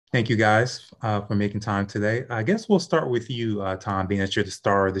Thank you guys for making time today. I guess we'll start with you, Tom, being that you're the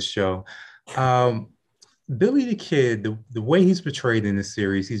star of the show. Um, Billy the Kid, the way he's portrayed in this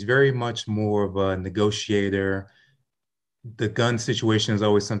series, he's very much more of a negotiator. The gun situation is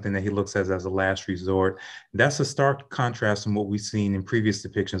always something that he looks at as a last resort. That's a stark contrast from what we've seen in previous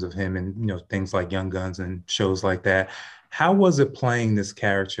depictions of him and things like Young Guns and shows like that. How was it playing this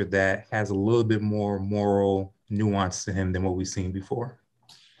character that has a little bit more moral nuance to him than what we've seen before?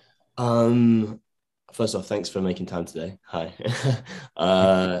 Um, First off, thanks for making time today. Hi.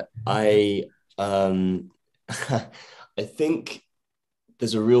 I I think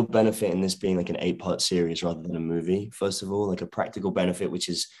there's a real benefit in this being like an 8-part series rather than a movie. First of all, like a practical benefit, which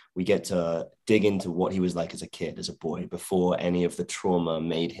is we get to dig into what he was like as a kid, as a boy, before any of the trauma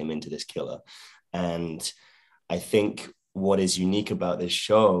made him into this killer. And I think what is unique about this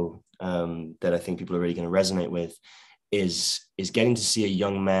show, that I think people are really going to resonate with is getting to see a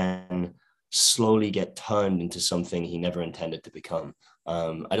young man slowly get turned into something he never intended to become.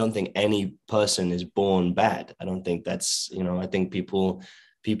 I don't think any person is born bad. I don't think that's, I think people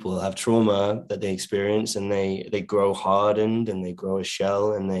have trauma that they experience, and they grow hardened and they grow a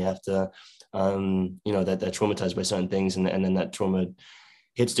shell, and they have to that they're traumatized by certain things, and then that trauma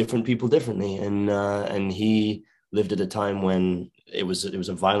hits different people differently. And he lived at a time when it was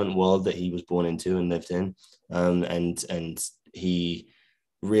a violent world that he was born into and lived in, and he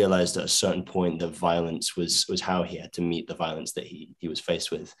realized at a certain point that violence was how he had to meet the violence that he was faced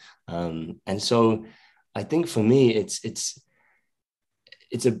with. And so I think for me it's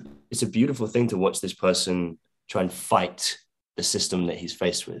a it's a beautiful thing to watch this person try and fight the system that he's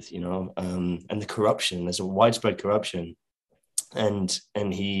faced with, and the corruption. There's a widespread corruption, and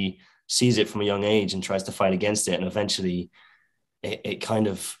he sees it from a young age and tries to fight against it, and eventually it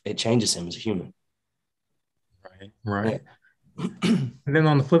changes him as a human. Right, Yeah. right. And then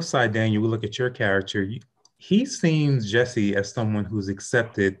on the flip side, Daniel, we look at your character. He seems Jesse as someone who's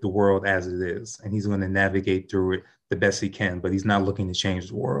accepted the world as it is, and he's going to navigate through it the best he can, but he's not looking to change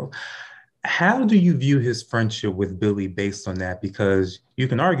the world. How do you view his friendship with Billy based on that? Because you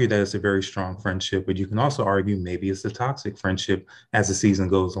can argue that it's a very strong friendship, but you can also argue maybe it's a toxic friendship as the season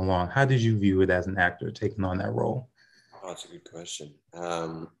goes along. How did you view it as an actor taking on that role? Oh, that's a good question.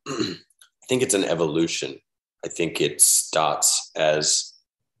 I think it's an evolution. I think it starts as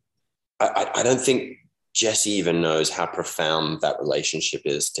I don't think Jesse even knows how profound that relationship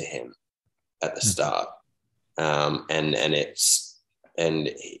is to him at the Mhm. start, and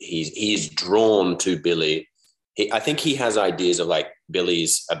he's drawn to Billy. I think he has ideas of like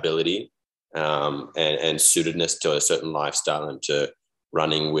Billy's ability, and suitedness to a certain lifestyle and to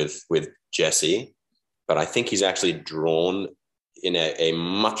running with Jesse, but I think he's actually drawn in a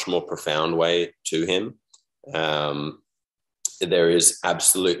much more profound way to him. Um, there is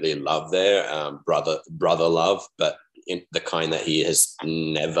absolutely love there, brother love, but in the kind that he has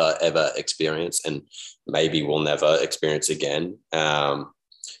never ever experienced, and maybe will never experience again.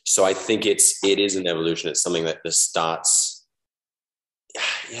 So I think it is an evolution. It's something that just starts.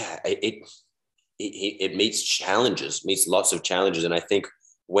 Yeah, it meets challenges, meets lots of challenges, and I think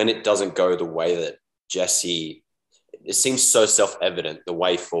when it doesn't go the way that Jesse, it seems so self-evident the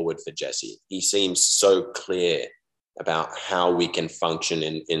way forward for Jesse. He seems so clear about how we can function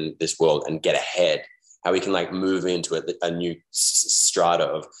in this world and get ahead, how we can like move into a new strata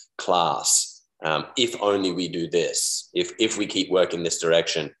of class, if only we do this, if we keep working this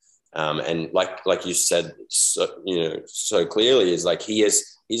direction. And like you said, so clearly, is like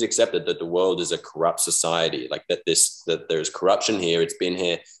he's accepted that the world is a corrupt society, like that there's corruption here. It's been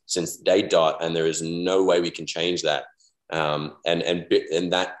here since day dot, and there is no way we can change that. And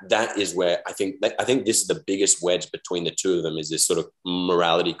that is where I think this is the biggest wedge between the two of them, is this sort of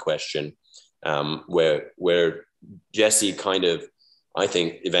morality question, where Jesse kind of, I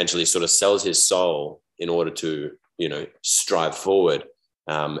think, eventually sort of sells his soul in order to strive forward,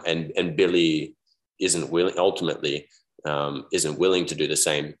 and Billy isn't willing, ultimately, isn't willing to do the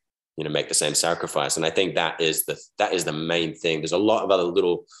same, make the same sacrifice. And I think that is the main thing. There's a lot of other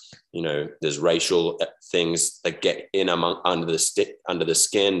little, there's racial things that get in under the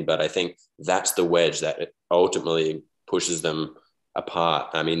skin, but I think that's the wedge that ultimately pushes them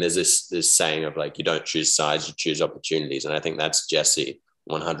apart. I mean, there's this saying of like, you don't choose sides, you choose opportunities, and I think that's Jesse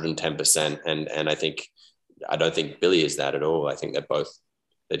 110%. And I don't think Billy is that at all. I think they're both,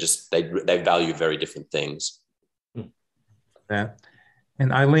 they value very different things. That.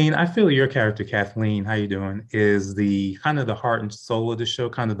 And Eileen, I feel your character, Kathleen, how you doing, is the kind of the heart and soul of the show,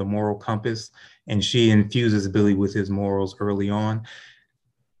 kind of the moral compass, and she infuses Billy with his morals early on.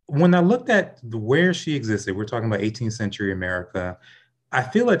 When I looked at where she existed, we're talking about 18th century America. I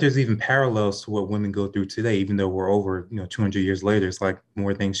feel like there's even parallels to what women go through today, even though we're over, 200 years later. It's like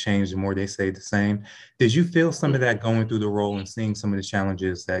more things change, the more they stay the same. Did you feel some of that going through the role and seeing some of the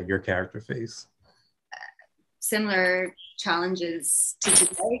challenges that your character face? Similar challenges to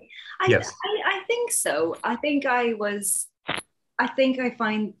today? Yes. I think so. I think I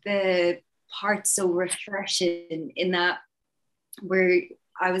find the part so refreshing in that where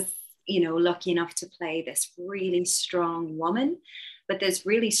I was, lucky enough to play this really strong woman. But this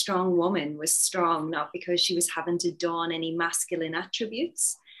really strong woman was strong not because she was having to don any masculine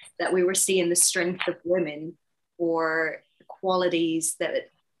attributes, that we were seeing the strength of women or qualities that,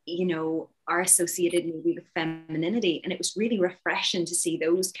 are associated maybe with femininity. And it was really refreshing to see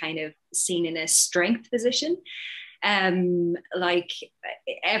those kind of seen in a strength position. Like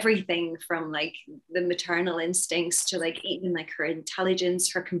everything from like the maternal instincts to like even like her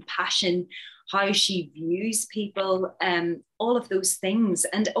intelligence, her compassion, how she views people, all of those things.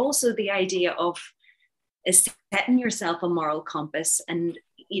 And also the idea of setting yourself a moral compass and,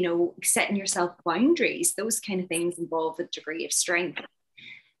 setting yourself boundaries. Those kind of things involve a degree of strength.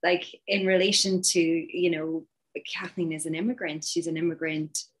 Like in relation to, Kathleen is an immigrant. She's an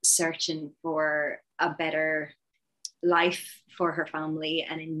immigrant searching for a better life for her family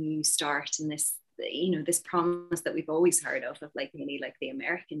and a new start in this, this promise that we've always heard of like really like the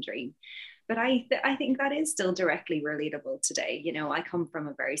American dream. But I think that is still directly relatable today. I come from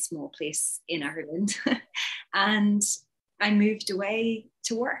a very small place in Ireland and I moved away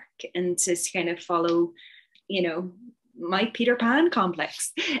to work and to kind of follow, my Peter Pan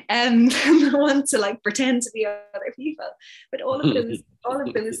complex and want to like pretend to be other people. But all of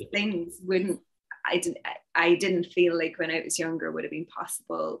those things I didn't feel like when I was younger would have been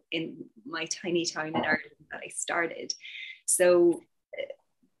possible in my tiny town in Ireland that I started. So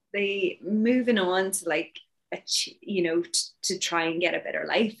they moving on to like, to try and get a better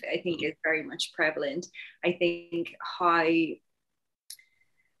life, I think is very much prevalent. I think how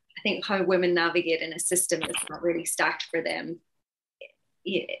women navigate in a system that's not really stacked for them,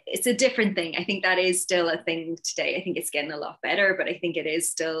 it's a different thing. I think that is still a thing today. I think it's getting a lot better, but I think it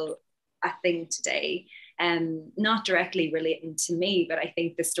is still a thing today. Not directly relating to me, but I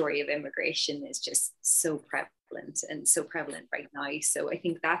think the story of immigration is just so prevalent and so prevalent right now. So I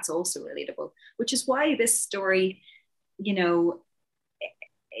think that's also relatable, which is why this story,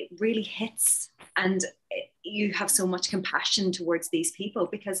 it really hits, and you have so much compassion towards these people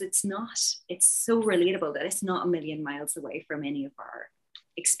because it's so relatable that it's not a million miles away from any of our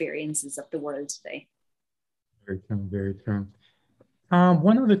experiences of the world today. Very true, very true.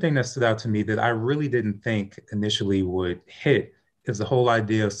 One other thing that stood out to me that I really didn't think initially would hit is the whole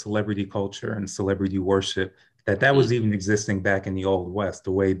idea of celebrity culture and celebrity worship, that was even existing back in the Old West,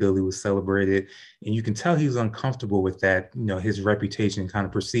 the way Billy was celebrated. And you can tell he's uncomfortable with that. His reputation kind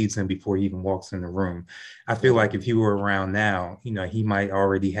of precedes him before he even walks in the room. I feel like if he were around now, he might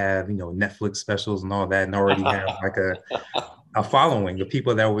already have, Netflix specials and all that, and already have like a following of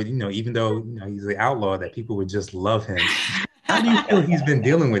people that would, even though, he's the outlaw, that people would just love him. How do you feel he's been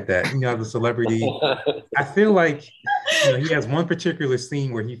dealing with that? The celebrity. I feel like, he has one particular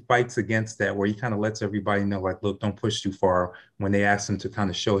scene where he fights against that, where he kind of lets everybody know, like, look, don't push too far when they ask him to kind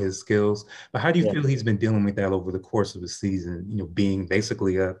of show his skills. But how do you feel he's been dealing with that over the course of the season, being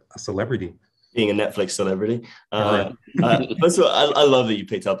basically a celebrity? Being a Netflix celebrity. First of all, I love that you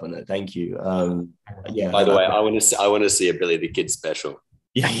picked up on that. Thank you. By the way, I want to see a Billy the Kid special.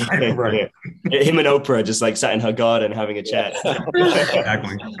 Yeah. Right. Him and Oprah just like sat in her garden having a chat.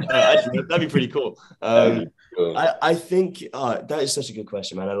 Exactly. That'd be pretty cool. I think that is such a good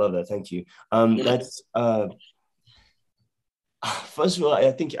question, man. I love that. Thank you. That's first of all,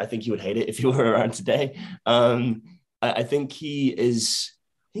 I think you would hate it if you were around today. I think he's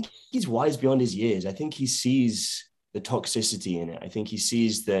wise beyond his years. I think he sees the toxicity in it. I think he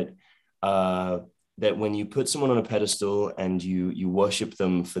sees that that when you put someone on a pedestal and you worship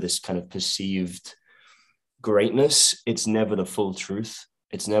them for this kind of perceived greatness, it's never the full truth.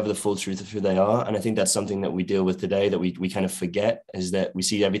 It's never the full truth of who they are. And I think that's something that we deal with today, that we kind of forget, is that we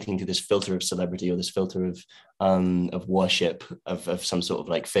see everything through this filter of celebrity or this filter of worship of some sort of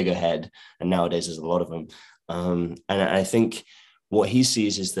like figurehead. And nowadays there's a lot of them. And I think what he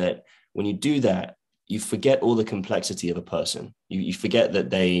sees is that when you do that, you forget all the complexity of a person. You forget that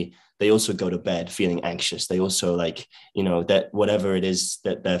they also go to bed feeling anxious. They also like, that whatever it is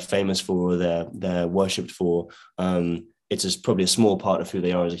that they're famous for, or they're worshipped for, it's just probably a small part of who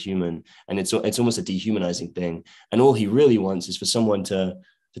they are as a human. And it's almost a dehumanizing thing. And all he really wants is for someone to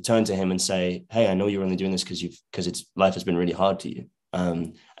turn to him and say, hey, I know you're only doing this because life has been really hard to you.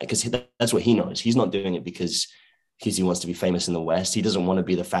 Because that's what he knows. He's not doing it because because he wants to be famous in the West. He doesn't want to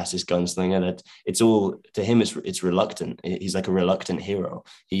be the fastest gunslinger. That it's all to him. It's reluctant. He's like a reluctant hero.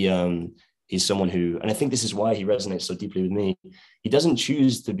 He's someone who, and I think this is why he resonates so deeply with me. He doesn't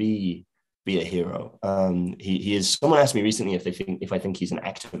choose to be a hero. He is. Someone asked me recently if I think he's an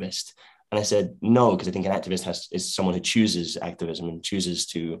activist, and I said no, because I think an activist is someone who chooses activism and chooses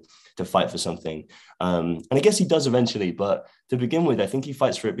to fight for something. And I guess he does eventually, but to begin with, I think he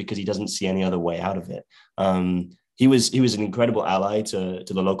fights for it because he doesn't see any other way out of it. He was an incredible ally to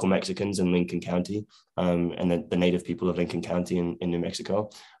the local Mexicans in Lincoln County, and the native people of Lincoln County in New Mexico.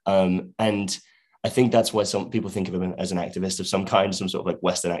 And I think that's why some people think of him as an activist of some kind, some sort of like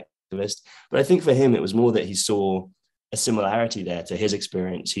Western activist. But I think for him, it was more that he saw a similarity there to his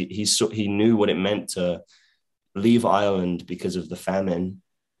experience. He knew what it meant to leave Ireland because of the famine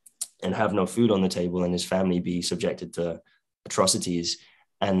and have no food on the table, and his family be subjected to atrocities,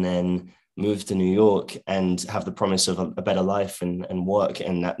 and then move to New York and have the promise of a better life and work,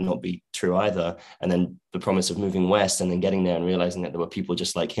 and that not be true either. And then the promise of moving west and then getting there and realizing that there were people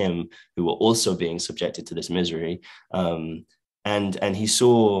just like him who were also being subjected to this misery. And he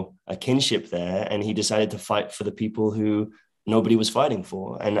saw a kinship there, and he decided to fight for the people who nobody was fighting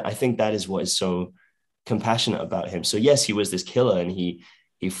for. And I think that is what is so compassionate about him. So yes, he was this killer, and he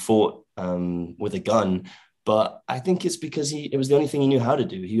fought with a gun, but I think it's because it was the only thing he knew how to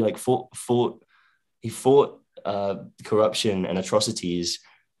do. He like fought corruption and atrocities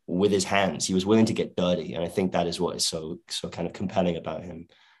with his hands. He was willing to get dirty, and I think that is what is so kind of compelling about him.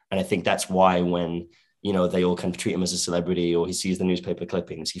 And I think that's why when they all kind of treat him as a celebrity, or he sees the newspaper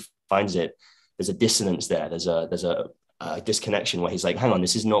clippings, he finds there's a dissonance there. There's a disconnection where he's like, hang on,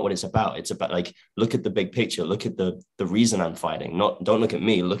 this is not what it's about. It's about like, look at the big picture, look at the reason I'm fighting. Don't look at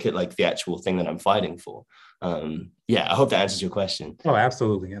me, look at like the actual thing that I'm fighting for. I hope that answers your question. Oh,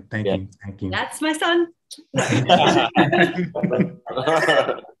 absolutely. Thank you. That's my son.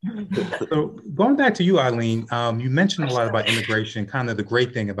 So going back to you, Eileen, you mentioned a lot about immigration, kind of the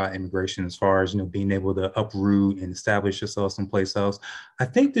great thing about immigration as far as, being able to uproot and establish yourself someplace else. I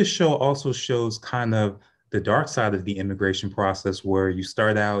think this show also shows kind of the dark side of the immigration process, where you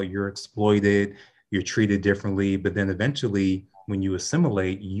start out, you're exploited, you're treated differently, but then eventually when you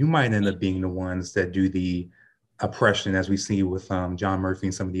assimilate, you might end up being the ones that do the oppression, as we see with John Murphy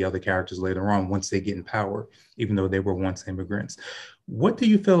and some of the other characters later on, once they get in power, even though they were once immigrants. What do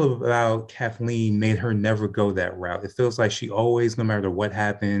you feel about Kathleen made her never go that route? It feels like she always, no matter what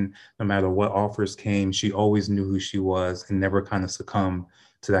happened, no matter what offers came, she always knew who she was and never kind of succumbed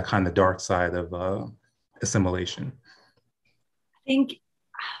to that kind of dark side of assimilation. I think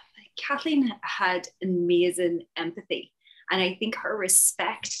Kathleen had amazing empathy, and I think her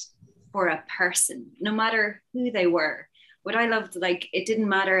respect for a person, no matter who they were. What I loved, like, it didn't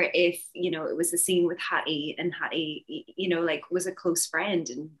matter if, it was a scene with Hattie, and Hattie, was a close friend,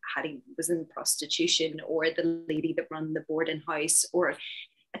 and Hattie was in prostitution, or the lady that ran the boarding house, or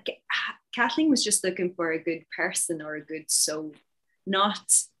Kathleen was just looking for a good person or a good soul,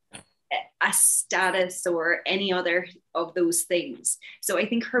 not a status or any other of those things. So I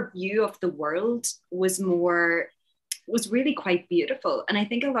think her view of the world was really quite beautiful. And I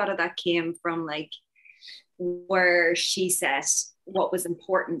think a lot of that came from like where she said what was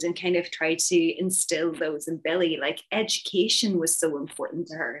important and kind of tried to instill those in Billy. Like education was so important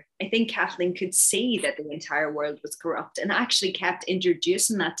to her. I think Kathleen could see that the entire world was corrupt, and actually kept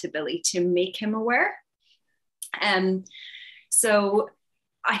introducing that to Billy to make him aware. So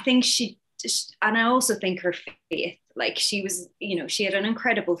I think and I also think her faith, like she was, she had an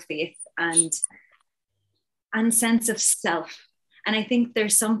incredible faith and sense of self. And I think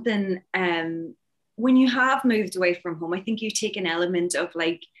there's something, when you have moved away from home, I think you take an element of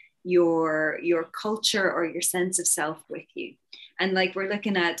like your culture or your sense of self with you. And like, we're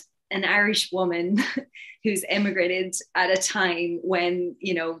looking at an Irish woman who's immigrated at a time when,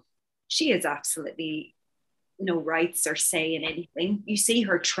 she has absolutely no rights or say in anything. You see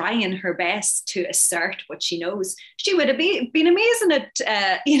her trying her best to assert what she knows. She would have been amazing at,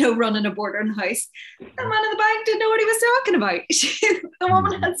 running a boarding house. The man in the bank didn't know what he was talking about. The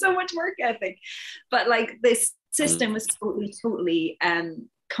woman had so much work ethic. But like, this system was totally,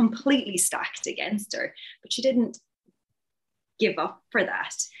 completely stacked against her. But she didn't give up for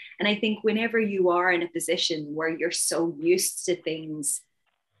that. And I think whenever you are in a position where you're so used to things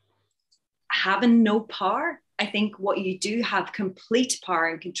having no power, I think what you do have complete power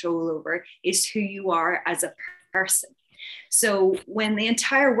and control over is who you are as a person. So when the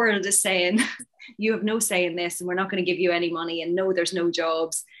entire world is saying, you have no say in this, and we're not going to give you any money, and no, there's no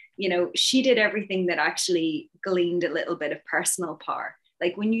jobs, she did everything that actually gleaned a little bit of personal power.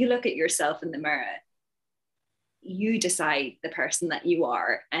 Like when you look at yourself in the mirror, you decide the person that you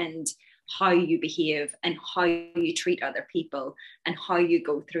are and how you behave and how you treat other people and how you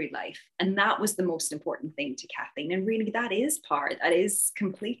go through life. And that was the most important thing to Kathleen. And really that is power. That is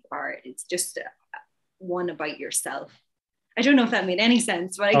complete power. It's just one about yourself. I don't know if that made any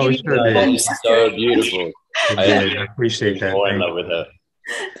sense, but I give you it's so beautiful. I appreciate that. I'm in love with her.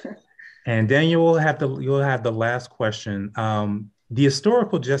 And then you'll have the last question. The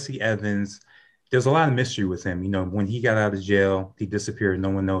historical Jesse Evans, there's a lot of mystery with him. You know, when he got out of jail, he disappeared. No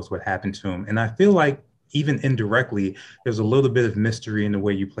one knows what happened to him. And I feel like even indirectly, there's a little bit of mystery in the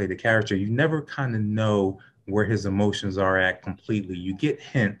way you play the character. You never kind of know where his emotions are at completely. You get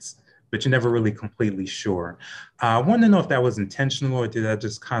hints, but you're never really completely sure. I want to know if that was intentional or did that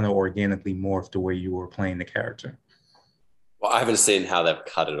just kind of organically morph the way you were playing the character? Well, I haven't seen how they've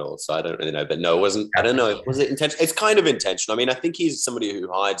cut it all, so I don't really know. But no, it wasn't. I don't know. Was it intentional? It's kind of intentional. I mean, I think he's somebody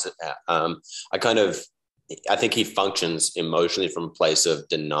who hides it. I think he functions emotionally from a place of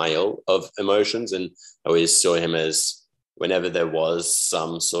denial of emotions, and I always saw him as whenever there was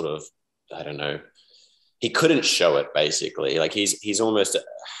some sort of, I don't know, he couldn't show it. Basically, like he's almost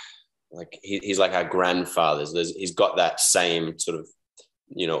like he's like our grandfathers. He's got that same sort of,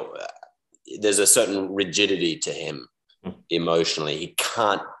 you know, there's a certain rigidity to him. Emotionally, he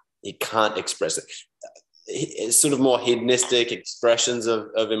can't express it. It's sort of more hedonistic expressions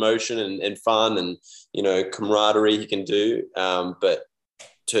of emotion and fun and, you know, camaraderie he can do, but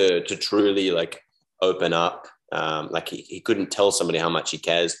to truly like open up, like he couldn't tell somebody how much he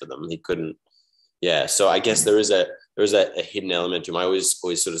cares for them. He couldn't. Yeah, so I guess there is a hidden element to him. I always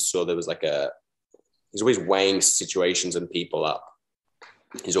sort of saw there was like he's always weighing situations and people up.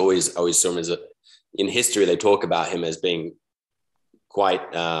 He's always saw him as in history, they talk about him as being quite,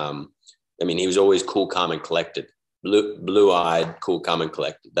 I mean, he was always cool, calm, and collected. Blue-eyed, cool, calm, and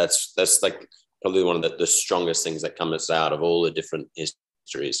collected. That's like probably one of the strongest things that comes out of all the different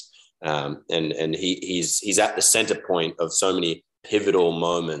histories. And he's at the center point of so many pivotal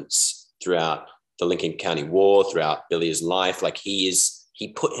moments throughout the Lincoln County War, throughout Billy's life. Like he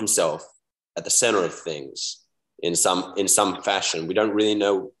put himself at the center of things. In some fashion. We don't really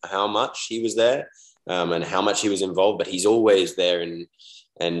know how much he was there and how much he was involved, but he's always there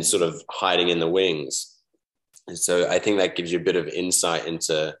and sort of hiding in the wings. And so I think that gives you a bit of insight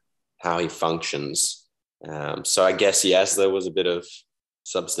into how he functions. So I guess, yes, there was a bit of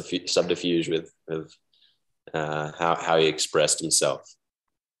subterfuge with how he expressed himself.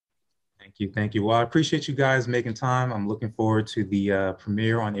 Thank you. Well, I appreciate you guys making time. I'm looking forward to the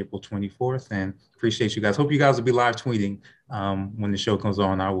premiere on April 24th and appreciate you guys. Hope you guys will be live tweeting when the show comes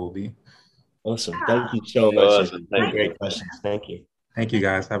on. I will be. Awesome. Thank you so much. Great questions. Thank you. Thank you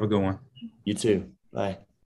guys. Have a good one. You too. Bye.